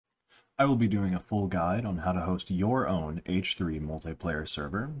I will be doing a full guide on how to host your own H3 multiplayer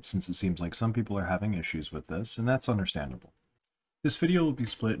server, since it seems like some people are having issues with this, and that's understandable. This video will be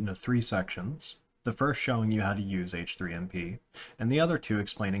split into 3 sections, the first showing you how to use H3MP, and the other 2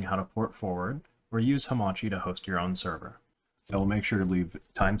 explaining how to port forward or use Hamachi to host your own server. I will make sure to leave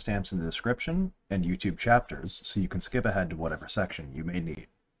timestamps in the description and YouTube chapters so you can skip ahead to whatever section you may need.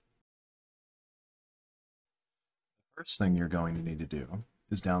 The first thing you're going to need to do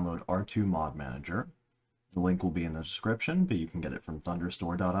is download R2 Mod Manager. The link will be in the description, but you can get it from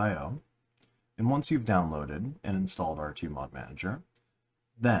thunderstore.io. And once you've downloaded and installed R2 Mod Manager,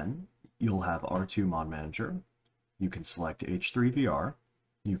 then you'll have R2 Mod Manager. You can select H3VR.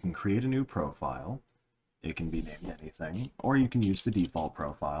 You can create a new profile. It can be named anything, or you can use the default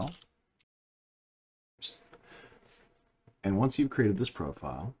profile. And once you've created this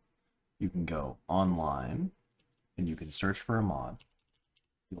profile, you can go online and you can search for a mod.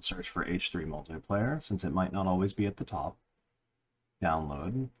 You'll search for H3 Multiplayer, since it might not always be at the top.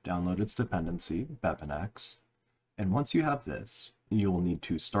 Download its dependency, BepInEx. And once you have this, you will need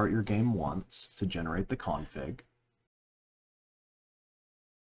to start your game once to generate the config.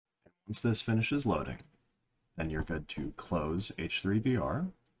 And once this finishes loading, then you're good to close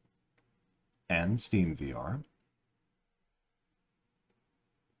H3VR and SteamVR.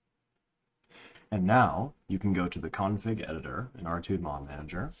 And now you can go to the config editor in R2 Mod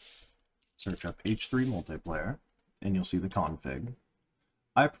Manager, search up H3 Multiplayer, and you'll see the config.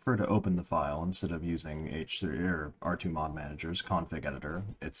 I prefer to open the file instead of using H3 or R2 Mod Manager's config editor.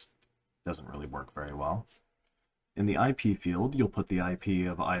 It doesn't really work very well. In the IP field, you'll put the IP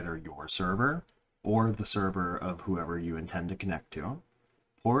of either your server or the server of whoever you intend to connect to.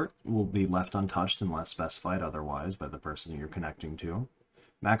 Port will be left untouched unless specified otherwise by the person you're connecting to.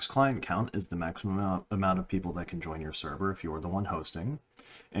 Max client count is the maximum amount of people that can join your server if you're the one hosting.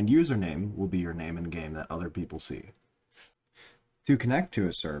 And username will be your name in game that other people see. To connect to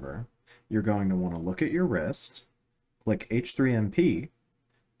a server, you're going to want to look at your wrist, click H3MP,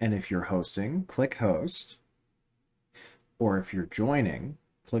 and if you're hosting, click Host, or if you're joining,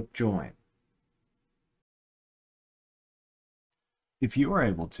 click Join. If you are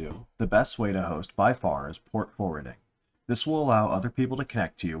able to, the best way to host by far is port forwarding. This will allow other people to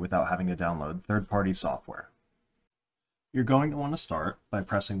connect to you without having to download third-party software. You're going to want to start by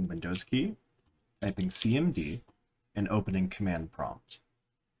pressing the Windows key, typing CMD, and opening Command Prompt.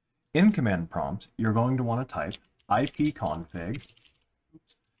 In Command Prompt, you're going to want to type ipconfig,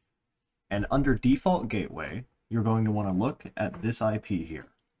 and under Default Gateway, you're going to want to look at this IP here.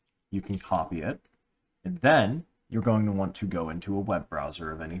 You can copy it, and then you're going to want to go into a web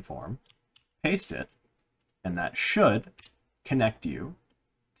browser of any form, paste it, and that should connect you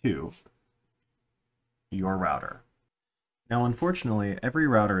to your router. Now, unfortunately, every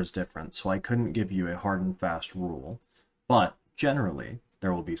router is different, so I couldn't give you a hard and fast rule, but generally,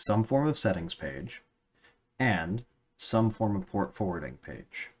 there will be some form of settings page and some form of port forwarding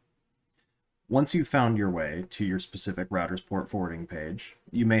page. Once you've found your way to your specific router's port forwarding page,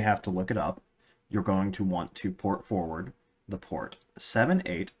 you may have to look it up. You're going to want to port forward the port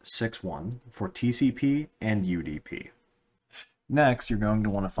 7861 for TCP and UDP. Next, you're going to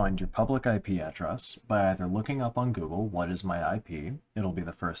want to find your public IP address by either looking up on Google, what is my IP? It'll be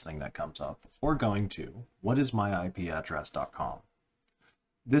the first thing that comes up, or going to whatismyipaddress.com.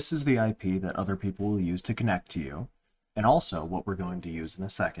 This is the IP that other people will use to connect to you, and also what we're going to use in a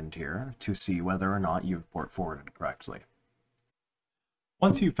second here to see whether or not you've port forwarded correctly.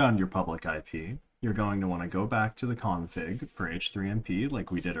 Once you've found your public IP, you're going to want to go back to the config for H3MP like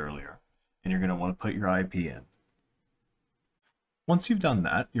we did earlier, and you're going to want to put your IP in. Once you've done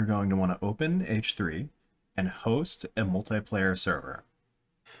that, you're going to want to open H3 and host a multiplayer server.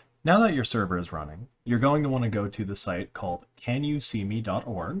 Now that your server is running, you're going to want to go to the site called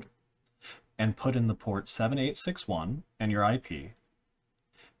canyouseeme.org and put in the port 7861 and your IP,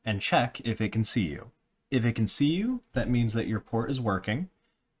 and check if it can see you. If it can see you, that means that your port is working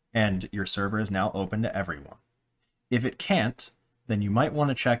and your server is now open to everyone. If it can't, then you might want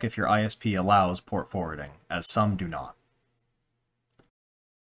to check if your ISP allows port forwarding, as some do not.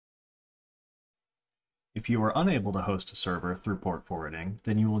 If you are unable to host a server through port forwarding,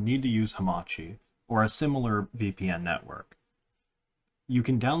 then you will need to use Hamachi or a similar VPN network. You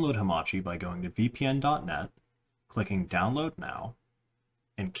can download Hamachi by going to vpn.net, clicking Download Now,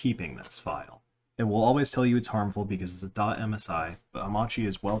 and keeping this file. It will always tell you it's harmful because it's a .msi, but Hamachi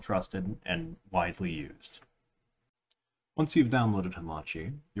is well trusted and widely used. Once you've downloaded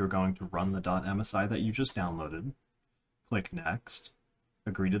Hamachi, you're going to run the .msi that you just downloaded, click Next,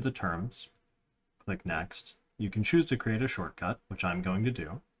 agree to the terms, click Next. You can choose to create a shortcut, which I'm going to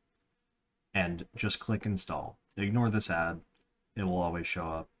do, and just click install. Ignore this ad. It will always show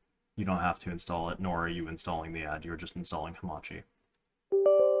up. You don't have to install it, nor are you installing the ad. You're just installing Hamachi.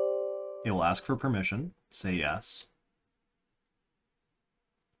 It will ask for permission. Say yes.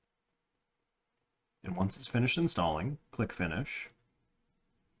 And once it's finished installing, click Finish,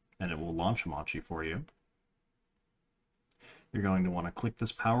 and it will launch Hamachi for you. You're going to want to click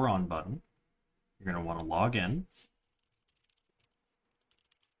this Power On button. You're going to want to log in.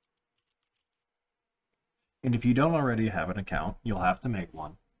 And if you don't already have an account, you'll have to make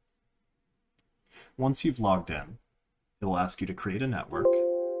one. Once you've logged in, it will ask you to create a network.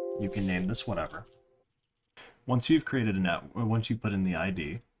 You can name this whatever. Once you've created once you put in the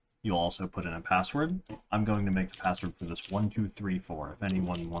ID, you'll also put in a password. I'm going to make the password for this 1234 if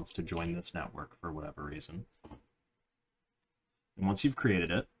anyone wants to join this network for whatever reason. And once you've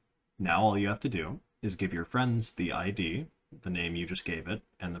created it, now all you have to do is give your friends the ID, the name you just gave it,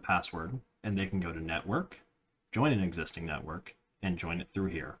 and the password, and they can go to Network, join an existing network, and join it through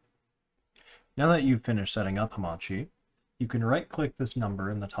here. Now that you've finished setting up Hamachi, you can right-click this number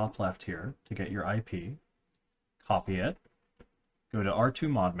in the top left here to get your IP, copy it, go to R2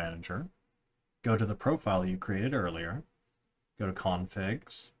 Mod Manager, go to the profile you created earlier, go to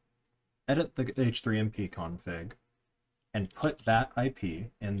Configs, edit the H3MP config, and put that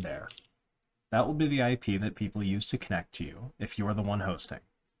IP in there. That will be the IP that people use to connect to you if you're the one hosting.